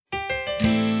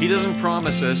He doesn't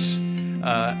promise us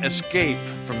escape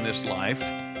from this life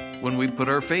when we put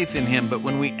our faith in Him, but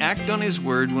when we act on His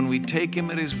word, when we take Him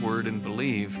at His word and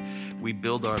believe, we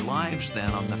build our lives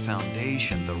then on the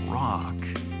foundation, the rock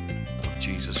of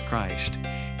Jesus Christ.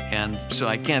 And so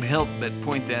I can't help but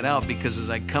point that out, because as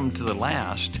I come to the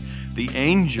last, the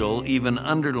angel even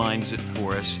underlines it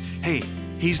for us. Hey,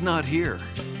 He's not here.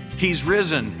 He's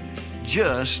risen,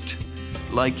 just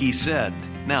like He said.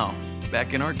 Now,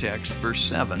 back in our text, verse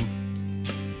 7,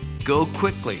 go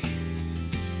quickly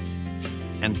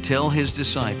and tell His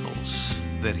disciples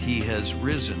that He has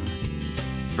risen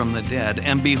from the dead.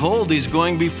 And behold, He's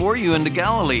going before you into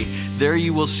Galilee. There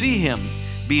you will see Him.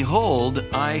 Behold,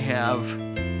 I have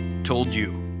told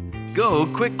you. Go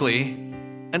quickly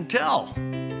and tell.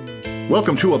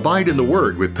 Welcome to Abide in the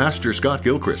Word with Pastor Scott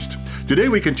Gilchrist. Today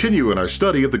we continue in our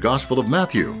study of the Gospel of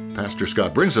Matthew. Pastor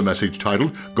Scott brings a message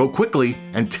titled, Go Quickly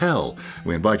and Tell.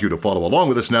 We invite you to follow along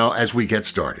with us now as we get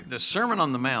started. The Sermon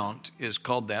on the Mount is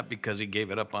called that because He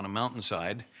gave it up on a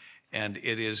mountainside, and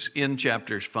it is in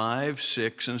chapters 5,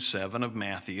 6, and 7 of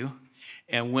Matthew.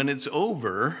 And when it's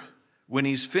over, when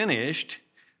He's finished,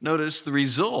 notice the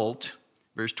result,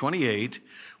 verse 28,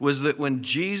 was that when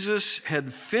Jesus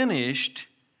had finished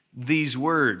these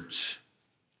words,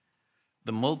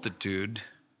 the multitudes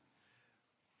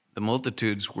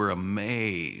were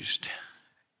amazed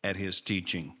at His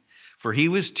teaching, for He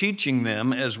was teaching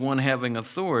them as one having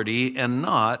authority and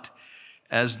not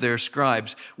as their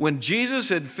scribes. When Jesus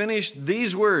had finished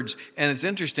these words, and it's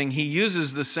interesting, He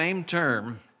uses the same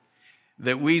term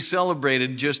that we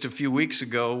celebrated just a few weeks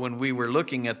ago when we were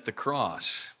looking at the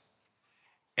cross.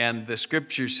 And the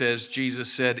scripture says,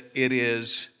 Jesus said, it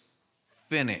is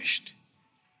finished.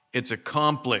 It's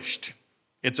accomplished.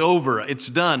 It's over. It's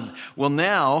done. Well,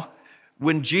 now,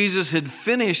 when Jesus had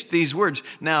finished these words,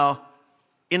 now,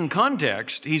 in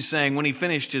context, He's saying when He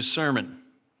finished His sermon,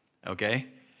 okay?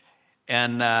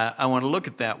 And I want to look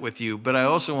at that with you, but I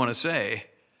also want to say,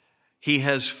 He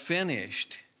has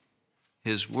finished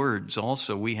His words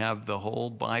also. We have the whole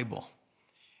Bible.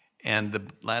 And the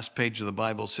last page of the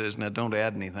Bible says, now don't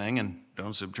add anything and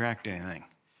don't subtract anything.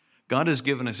 God has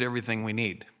given us everything we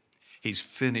need. He's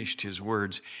finished His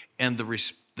words. And the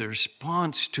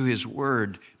response to His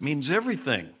word means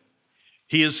everything.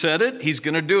 He has said it, He's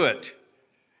going to do it.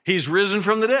 He's risen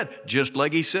from the dead, just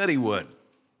like He said He would.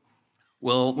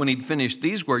 Well, when He'd finished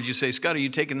these words, you say, Scott, are you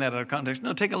taking that out of context?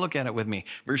 No, take a look at it with me.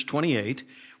 Verse 28,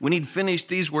 when He'd finished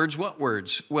these words, what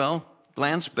words? Well,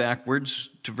 glance backwards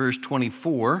to verse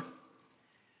 24.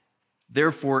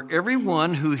 Therefore,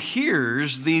 everyone who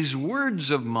hears these words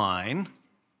of mine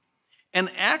and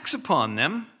acts upon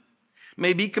them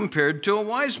may be compared to a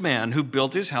wise man who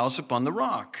built his house upon the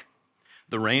rock.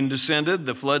 The rain descended,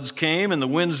 the floods came, and the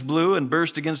winds blew and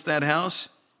burst against that house,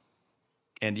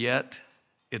 and yet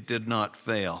it did not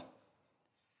fail,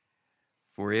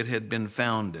 for it had been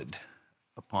founded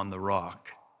upon the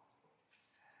rock.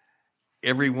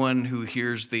 Everyone who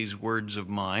hears these words of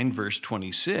mine, verse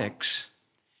 26,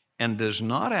 and does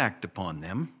not act upon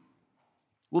them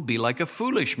will be like a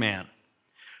foolish man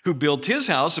who built his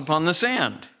house upon the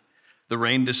sand. The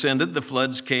rain descended, the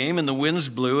floods came, and the winds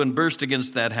blew and burst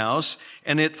against that house,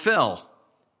 and it fell,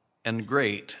 and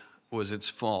great was its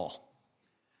fall.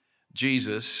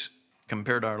 Jesus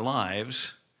compared our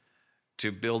lives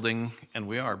to building, and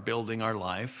we are building our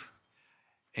life.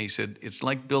 And He said, it's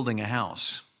like building a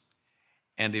house.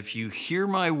 And if you hear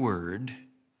my word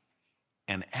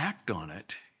and act on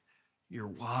it, you're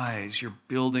wise. You're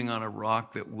building on a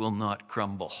rock that will not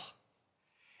crumble.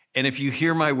 And if you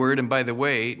hear my word, and by the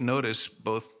way, notice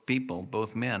both people,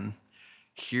 both men,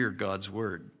 hear God's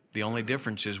word. The only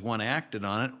difference is one acted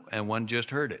on it and one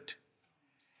just heard it.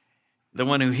 The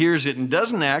one who hears it and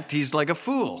doesn't act, he's like a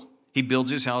fool. He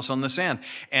builds his house on the sand.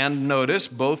 And notice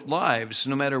both lives,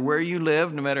 no matter where you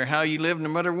live, no matter how you live, no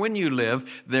matter when you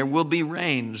live, there will be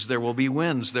rains, there will be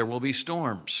winds, there will be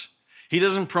storms. He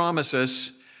doesn't promise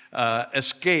us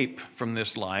escape from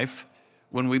this life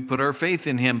when we put our faith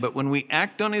in Him, but when we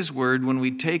act on His word, when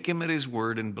we take Him at His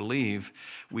word and believe,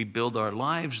 we build our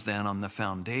lives then on the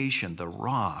foundation, the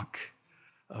rock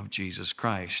of Jesus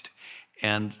Christ.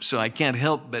 And so I can't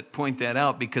help but point that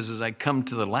out, because as I come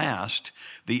to the last,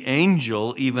 the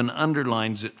angel even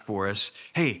underlines it for us.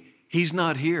 Hey, He's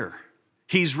not here.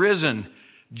 He's risen,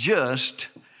 just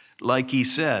like He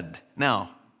said. Now,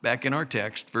 back in our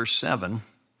text, verse 7,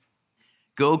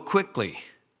 go quickly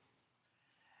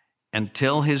and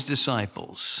tell His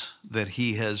disciples that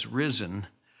He has risen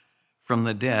from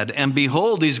the dead. And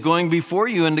behold, He's going before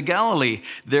you into Galilee.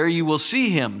 There you will see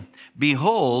Him.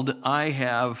 Behold, I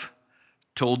have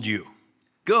told you.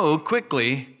 Go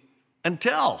quickly and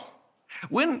tell.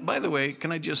 By the way,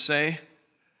 can I just say,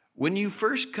 when you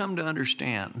first come to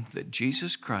understand that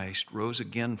Jesus Christ rose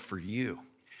again for you,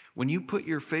 when you put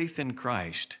your faith in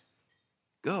Christ,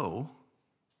 go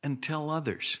and tell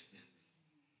others.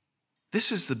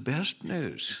 This is the best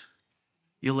news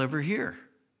you'll ever hear.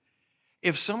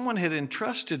 If someone had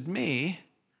entrusted me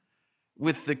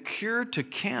with the cure to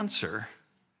cancer,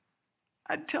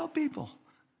 I'd tell people.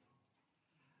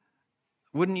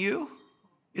 Wouldn't you?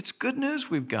 It's good news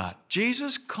we've got.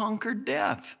 Jesus conquered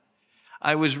death.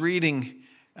 I was reading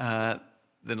the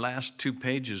last 2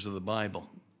 pages of the Bible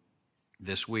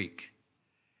this week,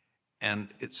 and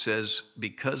it says,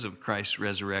 because of Christ's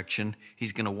resurrection,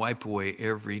 he's going to wipe away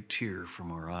every tear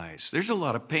from our eyes. There's a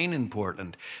lot of pain in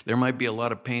Portland. There might be a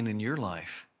lot of pain in your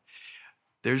life.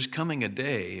 There's coming a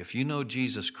day, if you know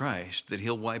Jesus Christ, that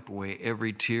he'll wipe away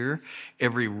every tear,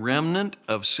 every remnant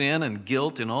of sin and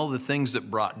guilt and all the things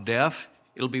that brought death.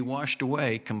 It'll be washed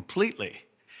away completely.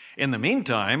 In the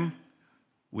meantime,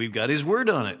 we've got his word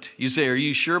on it. You say, are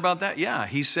you sure about that? Yeah,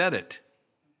 he said it.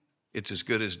 It's as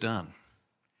good as done.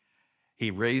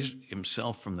 He raised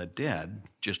himself from the dead,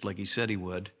 just like he said he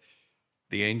would.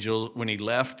 The angel, when he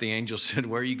left, the angel said,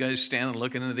 where are you guys standing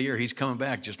looking into the air? He's coming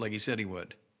back, just like he said he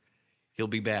would. He'll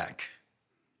be back.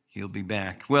 He'll be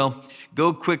back. Well,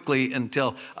 go quickly and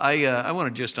tell. I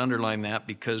want to just underline that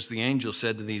because the angel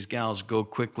said to these gals, go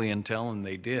quickly and tell, and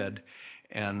they did.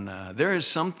 And there is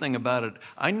something about it.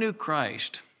 I knew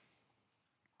Christ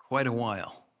quite a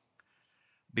while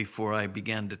before I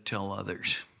began to tell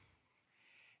others.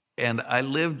 And I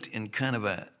lived in kind of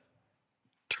a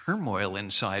turmoil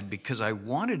inside because I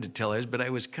wanted to tell others, but I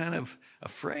was kind of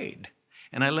afraid.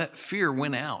 And I let fear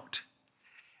win out.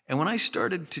 And when I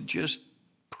started to just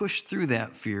push through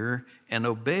that fear and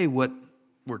obey what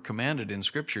we're commanded in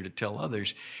Scripture to tell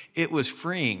others, it was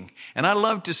freeing. And I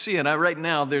love to see it. Right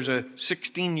now, there's a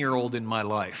 16-year-old in my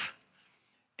life,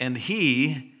 and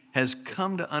he has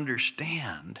come to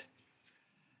understand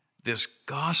this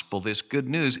gospel, this good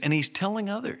news, and he's telling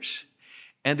others.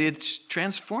 And it's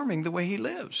transforming the way he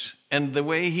lives and the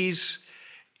way he's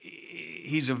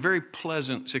a very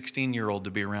pleasant 16-year-old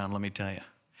to be around, let me tell you.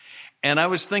 And I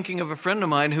was thinking of a friend of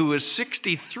mine who was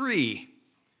 63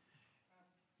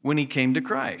 when he came to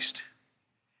Christ.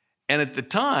 And at the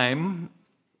time,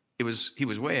 he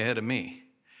was way ahead of me.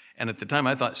 And at the time,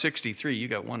 I thought, 63, you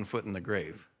got one foot in the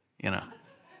grave, you know.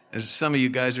 As some of you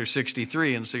guys are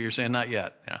 63, and so you're saying, not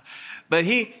yet. You know. But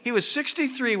he was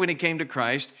 63 when he came to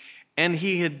Christ, and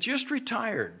he had just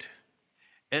retired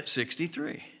at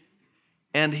 63.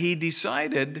 And he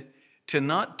decided to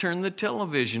not turn the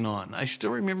television on. I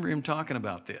still remember him talking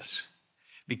about this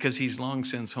because he's long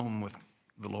since home with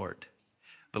the Lord.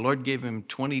 The Lord gave him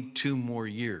 22 more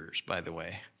years, by the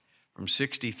way, from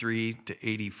 63 to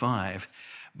 85.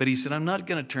 But he said, I'm not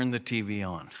going to turn the TV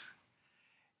on.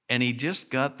 And he just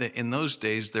got in those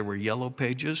days, there were yellow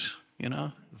pages, you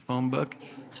know, the phone book.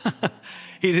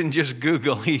 He didn't just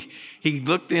Google. He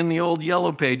looked in the old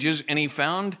yellow pages and he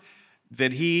found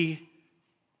that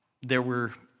there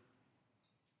were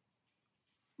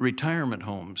retirement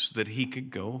homes that he could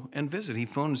go and visit. He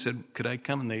phoned and said, could I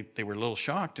come? And they were a little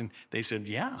shocked. And they said,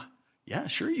 yeah,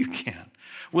 sure you can.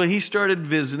 Well, he started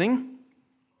visiting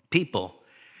people.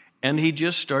 And he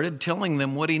just started telling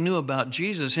them what he knew about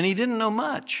Jesus. And he didn't know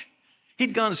much.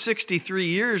 He'd gone 63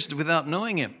 years without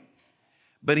knowing him.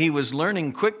 But he was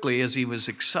learning quickly as he was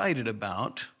excited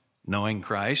about knowing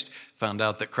Christ, found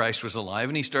out that Christ was alive,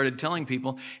 and he started telling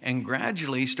people, and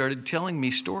gradually started telling me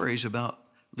stories about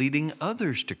leading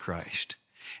others to Christ.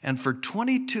 And for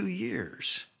 22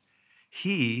 years,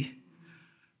 he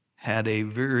had a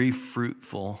very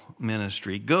fruitful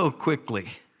ministry. Go quickly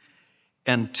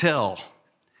and tell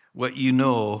what you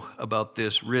know about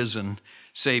this risen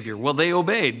Savior. Well, they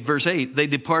obeyed. Verse 8, they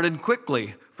departed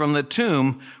quickly from the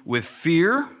tomb with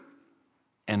fear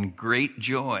and great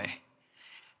joy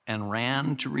and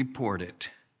ran to report it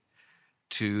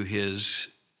to his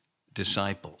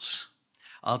disciples.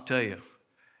 I'll tell you,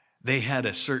 they had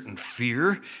a certain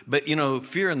fear, but you know,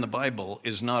 fear in the Bible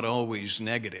is not always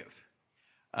negative.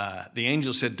 The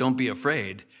angel said, don't be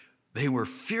afraid. They were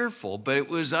fearful, but it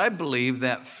was, I believe,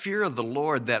 that fear of the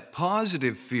Lord, that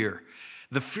positive fear.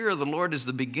 The fear of the Lord is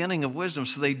the beginning of wisdom.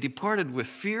 So they departed with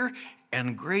fear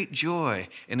and great joy.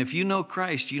 And if you know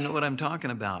Christ, you know what I'm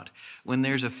talking about. When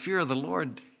there's a fear of the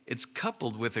Lord, it's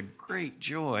coupled with a great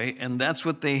joy. And that's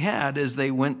what they had as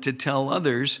they went to tell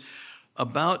others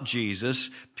about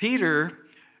Jesus. Peter,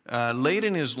 late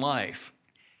in his life,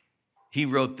 he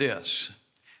wrote this,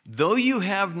 though you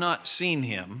have not seen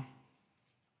him,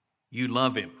 you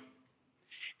love him.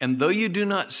 And though you do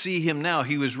not see him now,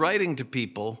 he was writing to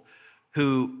people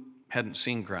who hadn't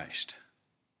seen Christ,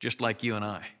 just like you and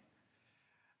I.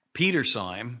 Peter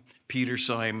saw him. Peter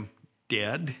saw him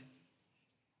dead,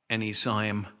 and he saw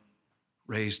him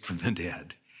raised from the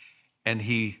dead. And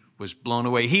he was blown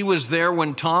away. He was there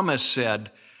when Thomas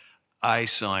said, I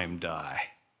saw him die.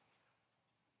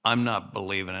 I'm not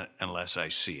believing it unless I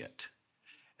see it.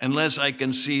 Unless I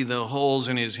can see the holes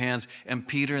in his hands. And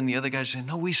Peter and the other guys said,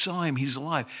 no, we saw him. He's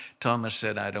alive. Thomas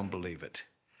said, I don't believe it.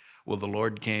 Well, the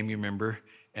Lord came, you remember,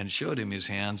 and showed him his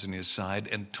hands and his side.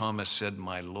 And Thomas said,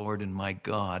 my Lord and my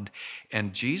God.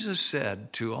 And Jesus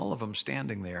said to all of them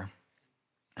standing there,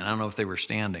 and I don't know if they were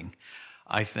standing,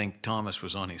 I think Thomas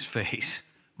was on his face,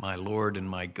 my Lord and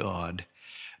my God.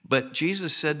 But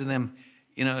Jesus said to them,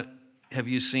 have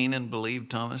you seen and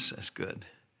believed, Thomas? That's good.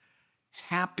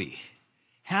 Happy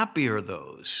are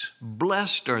those,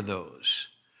 blessed are those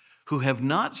who have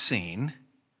not seen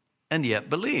and yet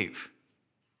believe.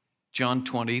 John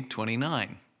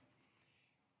 20:29.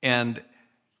 And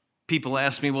people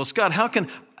ask me, well, Scott,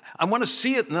 I want to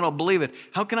see it and then I'll believe it.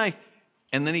 How can I?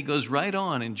 And then he goes right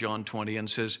on in John 20 and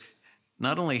says,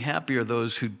 not only happy are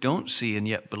those who don't see and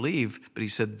yet believe, but he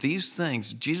said these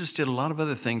things, Jesus did a lot of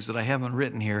other things that I haven't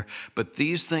written here, but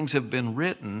these things have been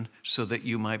written so that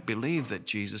you might believe that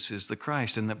Jesus is the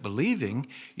Christ, and that believing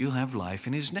you'll have life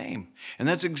in his name. And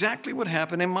that's exactly what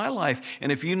happened in my life.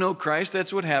 And if you know Christ,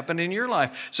 that's what happened in your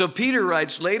life. So Peter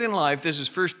writes late in life, this is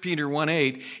 1 Peter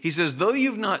 1:8, he says, though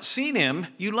you've not seen him,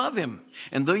 you love him.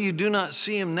 And though you do not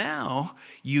see him now,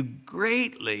 you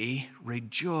greatly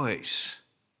rejoice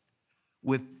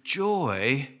with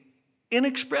joy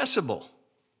inexpressible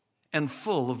and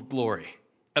full of glory,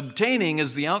 obtaining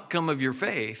as the outcome of your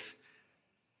faith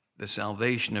the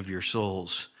salvation of your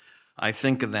souls. I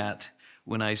think of that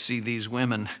when I see these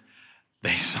women.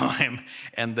 They saw him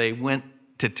and they went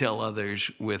to tell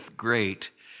others with great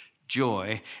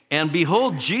joy. And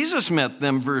behold, Jesus met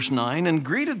them, verse 9, and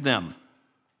greeted them.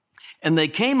 And they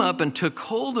came up and took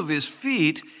hold of his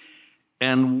feet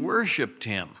and worshiped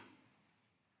him.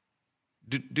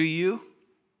 Do you?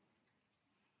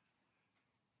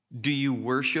 Do you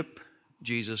worship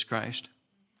Jesus Christ?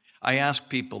 I ask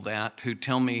people that who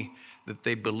tell me that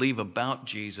they believe about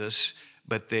Jesus,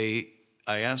 but I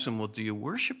ask them, well, do you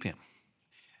worship him?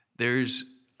 There's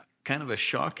kind of a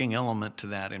shocking element to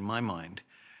that in my mind,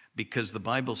 because the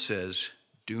Bible says,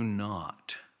 do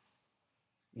not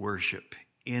worship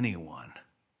anyone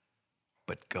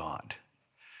but God.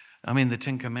 I mean, the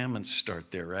Ten Commandments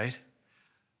start there, right?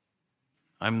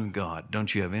 I'm God.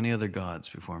 Don't you have any other gods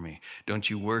before me? Don't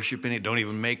you worship any? Don't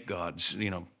even make gods.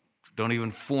 Don't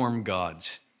even form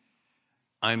gods.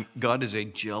 God is a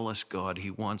jealous God.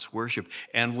 He wants worship.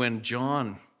 And when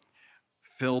John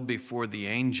fell before the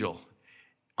angel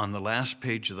on the last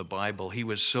page of the Bible, he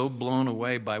was so blown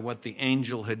away by what the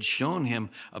angel had shown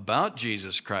him about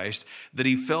Jesus Christ that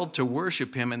he fell to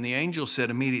worship him. And the angel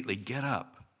said immediately, get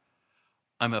up.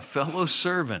 I'm a fellow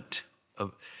servant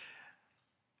of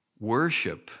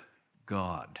worship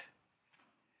God.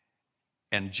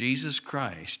 And Jesus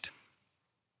Christ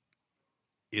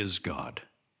is God.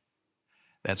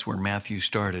 That's where Matthew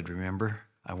started, remember?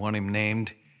 I want him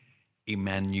named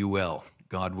Emmanuel,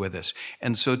 God with us.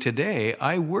 And so today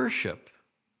I worship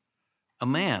a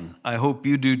man. I hope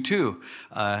you do too.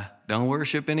 Don't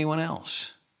worship anyone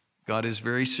else. God is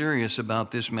very serious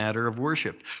about this matter of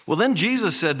worship. Well, then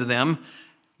Jesus said to them,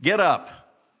 get up.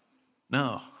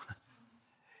 No.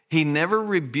 He never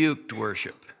rebuked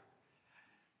worship.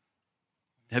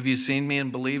 Have you seen me and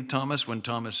believed, Thomas? When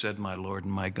Thomas said, my Lord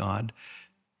and my God,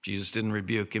 Jesus didn't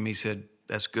rebuke him. He said,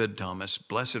 that's good, Thomas.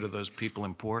 Blessed are those people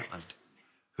in Portland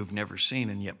who've never seen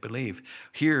and yet believe.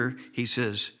 Here he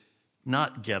says,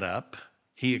 not get up.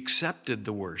 He accepted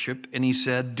the worship and he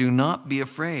said, do not be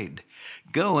afraid.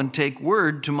 Go and take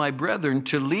word to my brethren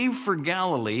to leave for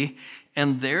Galilee,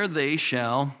 and there they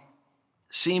shall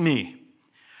see me.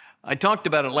 I talked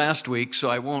about it last week,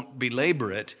 so I won't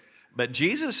belabor it, but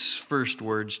Jesus' first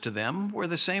words to them were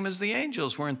the same as the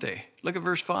angels, weren't they? Look at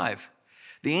verse 5.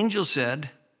 The angel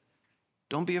said,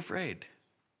 don't be afraid.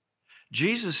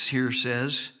 Jesus here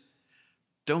says,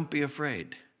 don't be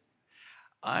afraid.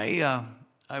 I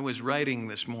was writing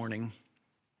this morning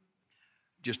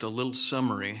just a little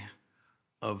summary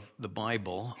of the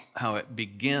Bible, how it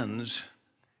begins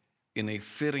in a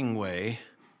fitting way.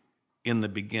 In the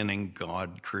beginning,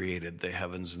 God created the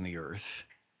heavens and the earth.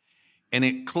 And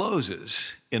it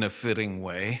closes in a fitting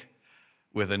way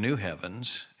with a new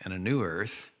heavens and a new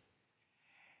earth.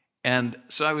 And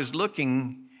so I was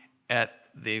looking at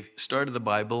the start of the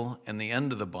Bible and the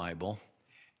end of the Bible.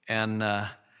 And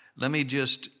let me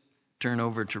just turn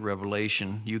over to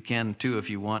Revelation. You can too if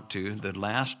you want to. The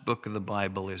last book of the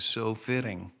Bible is so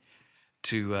fitting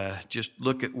to just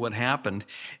look at what happened.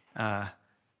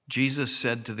 Jesus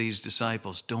said to these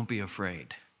disciples, don't be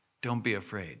afraid. Don't be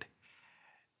afraid.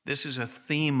 This is a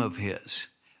theme of his,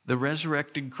 the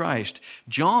resurrected Christ.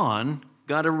 John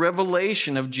got a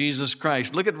revelation of Jesus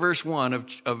Christ. Look at verse 1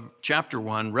 of chapter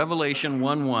 1, Revelation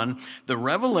 1:1, the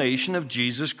revelation of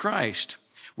Jesus Christ,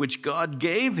 which God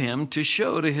gave him to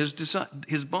show to his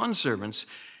bondservants.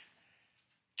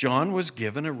 John was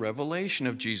given a revelation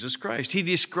of Jesus Christ. He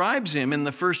describes him in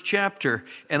the first chapter,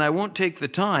 and I won't take the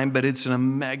time, but it's a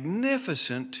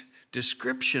magnificent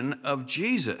description of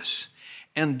Jesus.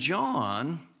 And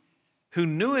John, who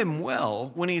knew him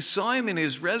well, when he saw him in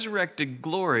his resurrected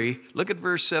glory, look at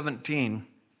verse 17.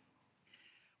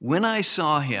 When I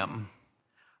saw him,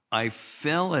 I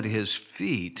fell at his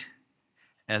feet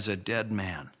as a dead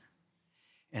man,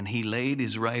 and he laid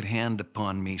his right hand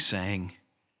upon me, saying,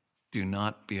 do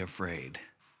not be afraid.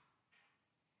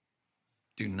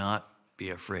 Do not be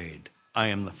afraid. I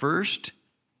am the first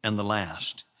and the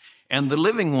last, and the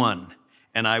living one,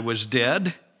 and I was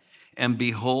dead, and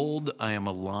behold, I am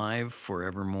alive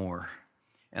forevermore,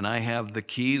 and I have the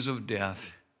keys of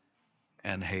death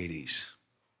and Hades.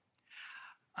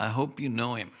 I hope you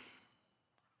know him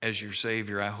as your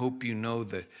Savior. I hope you know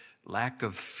the lack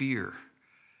of fear,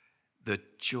 the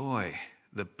joy,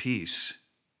 the peace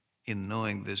in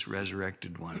knowing this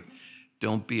resurrected one.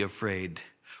 Don't be afraid.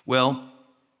 Well,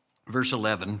 verse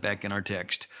 11, back in our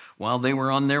text, while they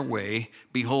were on their way,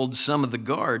 behold, some of the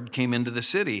guard came into the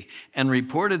city and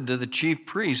reported to the chief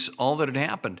priests all that had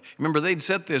happened. Remember, they'd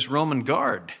set this Roman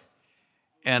guard,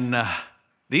 and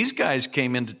these guys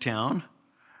came into town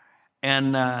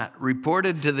and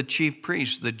reported to the chief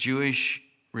priests, the Jewish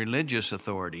religious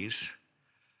authorities,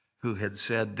 who had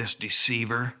said, this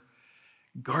deceiver,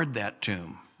 guard that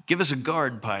tomb. Give us a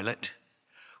guard, Pilate.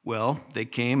 Well, they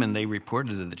came and they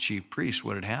reported to the chief priests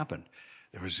what had happened.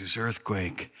 There was this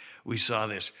earthquake. We saw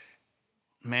this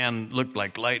man looked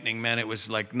like lightning, man. It was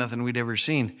like nothing we'd ever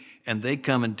seen. And they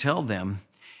come and tell them.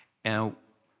 And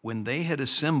when they had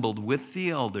assembled with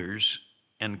the elders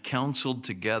and counseled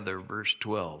together, verse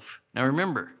 12. Now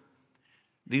remember,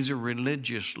 these are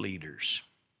religious leaders.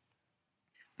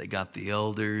 They got the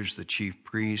elders, the chief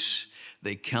priests.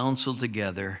 They counseled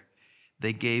together.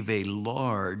 They gave a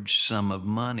large sum of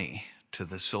money to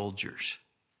the soldiers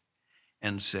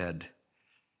and said,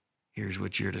 here's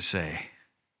what you're to say.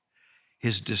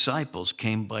 His disciples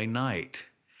came by night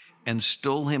and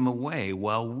stole him away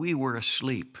while we were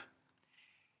asleep.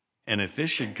 And if this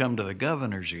should come to the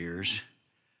governor's ears,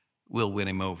 we'll win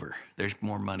him over. There's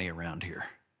more money around here,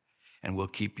 and we'll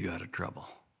keep you out of trouble.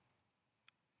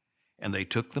 And they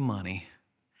took the money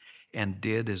and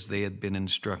did as they had been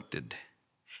instructed.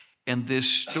 And this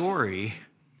story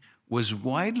was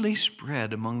widely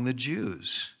spread among the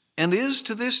Jews and is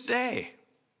to this day.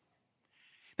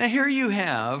 Now here you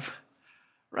have,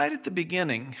 right at the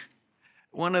beginning,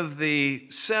 one of the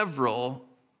several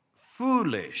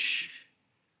foolish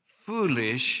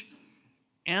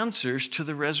answers to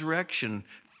the resurrection,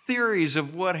 theories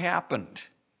of what happened.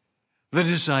 The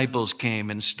disciples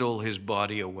came and stole his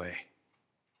body away.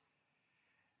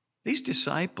 These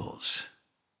disciples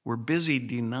were busy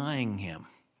denying him.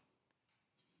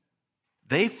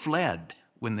 They fled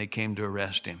when they came to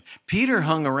arrest him. Peter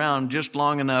hung around just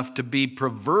long enough to be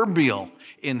proverbial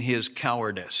in his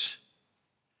cowardice.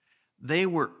 They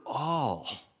were all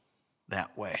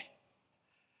that way.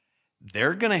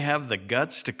 They're going to have the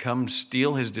guts to come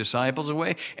steal his disciples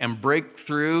away and break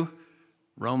through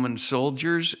Roman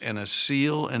soldiers and a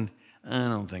seal, and I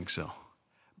don't think so.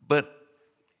 But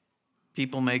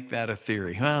people make that a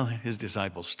theory. Well, his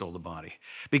disciples stole the body.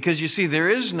 Because you see, there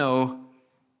is no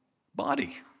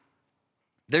body.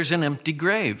 There's an empty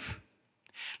grave.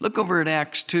 Look over at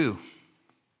Acts 2.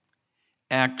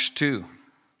 Acts 2.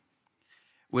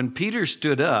 When Peter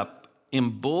stood up,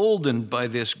 emboldened by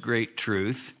this great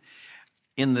truth,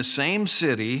 in the same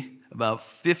city, about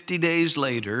 50 days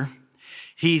later,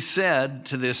 he said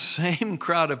to this same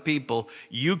crowd of people,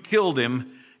 you killed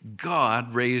him,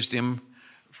 God raised him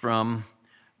from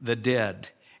the dead.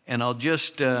 And I'll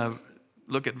just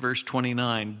look at verse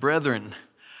 29. Brethren,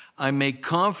 I may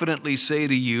confidently say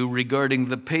to you regarding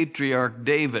the patriarch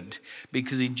David,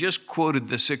 because he just quoted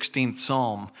the 16th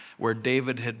Psalm, where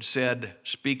David had said,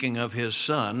 speaking of his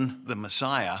son, the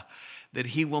Messiah, that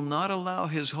he will not allow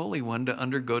his Holy One to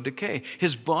undergo decay.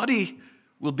 His body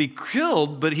will be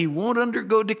killed, but he won't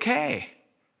undergo decay.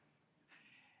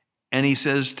 And he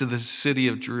says to the city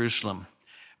of Jerusalem,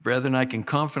 brethren, I can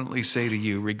confidently say to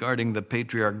you regarding the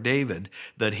patriarch David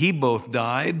that he both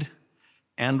died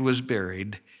and was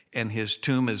buried, and his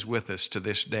tomb is with us to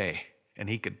this day. And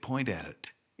he could point at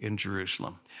it in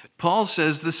Jerusalem. Paul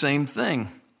says the same thing.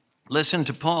 Listen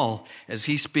to Paul as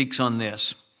he speaks on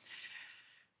this.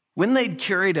 When they'd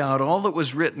carried out all that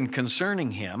was written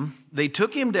concerning him, they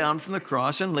took him down from the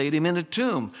cross and laid him in a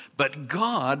tomb. But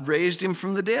God raised him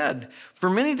from the dead. For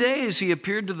many days he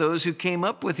appeared to those who came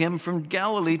up with him from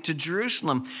Galilee to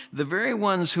Jerusalem, the very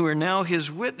ones who are now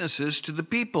his witnesses to the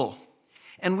people.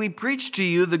 And we preach to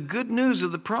you the good news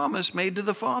of the promise made to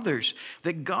the fathers,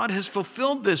 that God has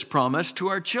fulfilled this promise to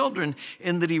our children,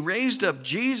 in that he raised up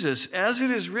Jesus, as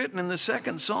it is written in the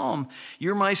 2nd Psalm,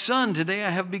 "You're my son, today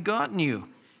I have begotten you."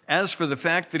 As for the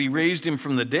fact that he raised him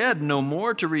from the dead, no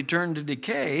more to return to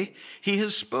decay, he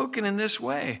has spoken in this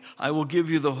way, "I will give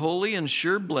you the holy and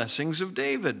sure blessings of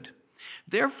David."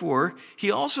 Therefore,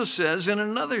 he also says in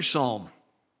another psalm,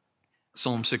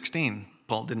 Psalm 16,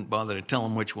 Paul didn't bother to tell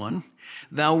him which one,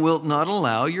 "Thou wilt not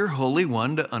allow your Holy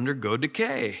One to undergo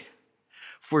decay."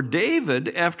 For David,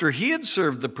 after he had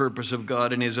served the purpose of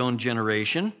God in his own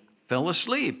generation, fell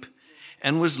asleep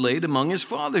and was laid among his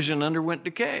fathers and underwent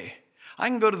decay. I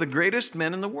can go to the greatest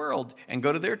men in the world and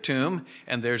go to their tomb,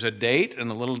 and there's a date and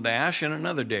a little dash and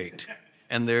another date,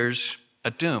 and there's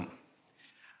a tomb.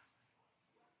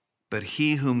 But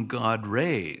he whom God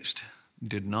raised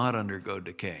did not undergo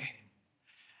decay.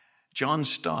 John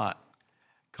Stott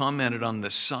commented on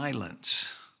the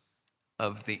silence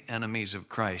of the enemies of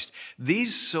Christ.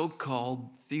 These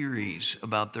so-called theories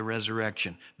about the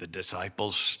resurrection, the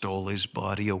disciples stole his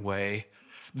body away,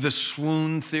 the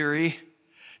swoon theory,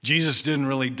 Jesus didn't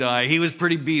really die. He was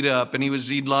pretty beat up and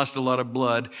he'd lost a lot of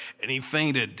blood and he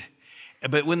fainted.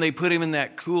 But when they put him in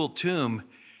that cool tomb,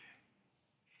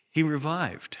 he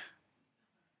revived.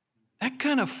 That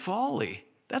kind of folly,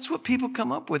 that's what people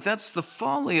come up with. That's the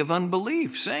folly of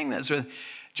unbelief, saying that. So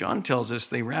John tells us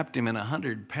they wrapped him in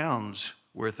 100 pounds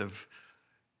worth of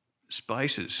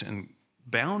spices and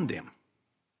bound him.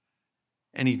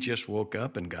 And he just woke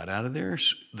up and got out of there,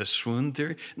 the swoon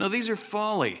theory. No, these are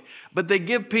folly. But they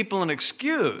give people an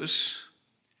excuse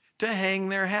to hang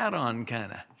their hat on,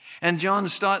 kind of. And John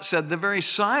Stott said the very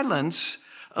silence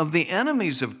of the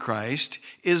enemies of Christ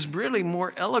is really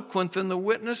more eloquent than the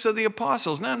witness of the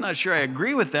apostles. Now, I'm not sure I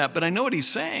agree with that, but I know what he's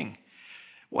saying.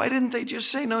 Why didn't they just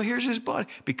say, no, here's his body?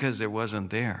 Because there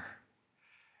wasn't there.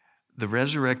 The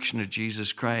resurrection of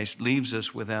Jesus Christ leaves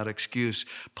us without excuse.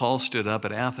 Paul stood up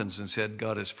at Athens and said,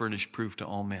 God has furnished proof to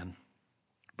all men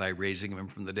by raising him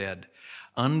from the dead.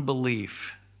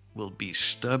 Unbelief will be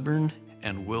stubborn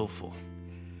and willful.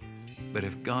 But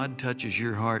if God touches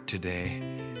your heart today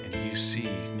and you see,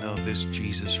 no, this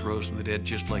Jesus rose from the dead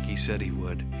just like he said he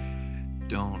would,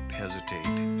 don't hesitate.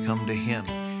 Come to him.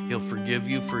 He'll forgive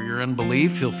you for your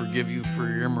unbelief. He'll forgive you for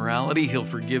your immorality. He'll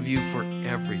forgive you for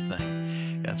everything.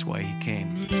 That's why he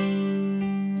came.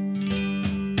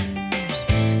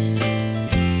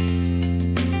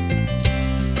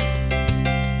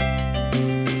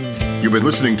 You've been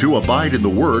listening to Abide in the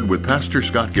Word with Pastor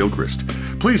Scott Gilchrist.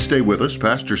 Please stay with us.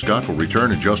 Pastor Scott will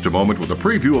return in just a moment with a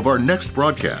preview of our next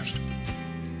broadcast.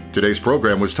 Today's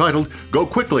program was titled, Go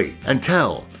Quickly and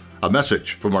Tell, a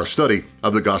message from our study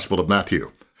of the Gospel of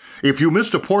Matthew. If you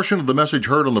missed a portion of the message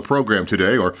heard on the program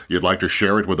today, or you'd like to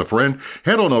share it with a friend,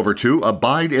 head on over to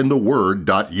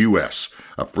abideintheword.us.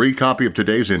 A free copy of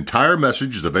today's entire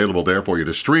message is available there for you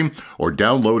to stream or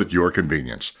download at your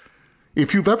convenience.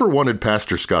 If you've ever wanted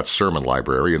Pastor Scott's sermon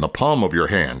library in the palm of your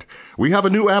hand, we have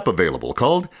a new app available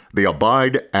called the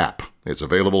Abide app. It's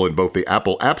available in both the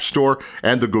Apple App Store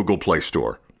and the Google Play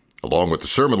Store. Along with the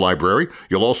sermon library,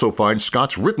 you'll also find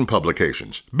Scott's written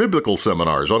publications, biblical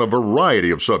seminars on a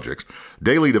variety of subjects,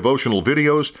 daily devotional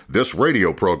videos, this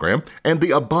radio program, and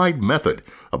the Abide Method,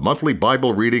 a monthly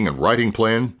Bible reading and writing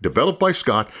plan developed by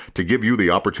Scott to give you the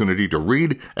opportunity to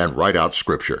read and write out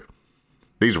Scripture.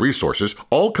 These resources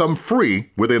all come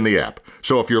free within the app,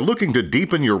 so if you're looking to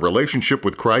deepen your relationship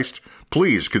with Christ,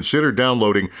 please consider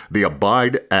downloading the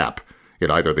Abide app in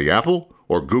either the Apple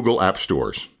or Google App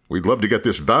Stores. We'd love to get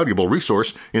this valuable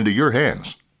resource into your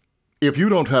hands. If you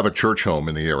don't have a church home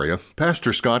in the area,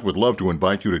 Pastor Scott would love to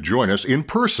invite you to join us in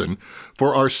person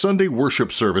for our Sunday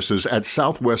worship services at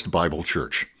Southwest Bible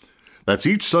Church. That's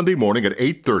each Sunday morning at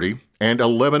 8:30 and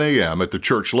 11 a.m. at the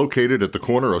church located at the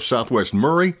corner of Southwest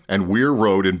Murray and Weir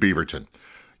Road in Beaverton.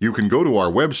 You can go to our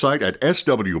website at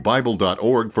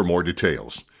swbible.org for more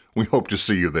details. We hope to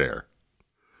see you there.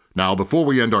 Now, before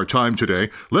we end our time today,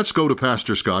 let's go to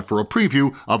Pastor Scott for a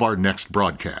preview of our next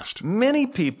broadcast. Many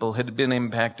people had been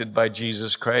impacted by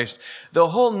Jesus Christ. The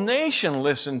whole nation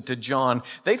listened to John.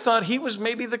 They thought he was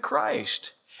maybe the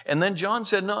Christ. And then John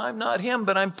said, no, I'm not him,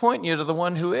 but I'm pointing you to the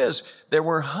one who is. There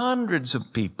were hundreds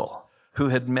of people who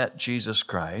had met Jesus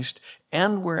Christ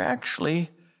and were actually,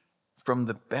 from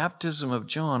the baptism of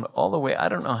John all the way, I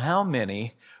don't know how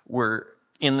many were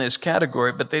in this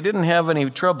category, but they didn't have any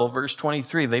trouble. Verse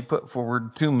 23, they put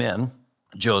forward 2 men,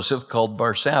 Joseph, called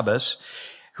Barsabbas,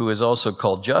 who is also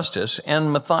called Justus,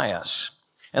 and Matthias.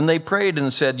 And they prayed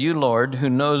and said, you, Lord, who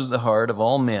knows the heart of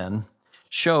all men,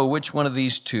 show which one of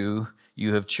these 2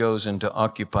 you have chosen to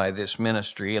occupy this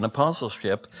ministry and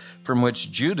apostleship, from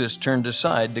which Judas turned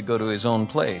aside to go to his own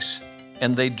place.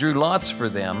 And they drew lots for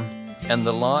them, and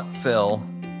the lot fell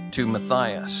to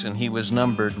Matthias, and he was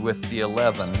numbered with the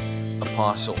 11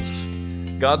 apostles.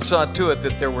 God saw to it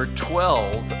that there were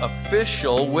 12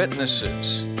 official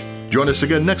witnesses. Join us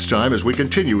again next time as we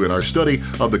continue in our study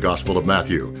of the Gospel of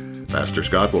Matthew. Pastor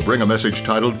Scott will bring a message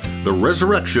titled, The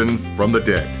Resurrection from the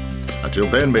Dead. Until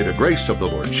then, may the grace of the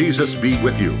Lord Jesus be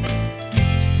with you.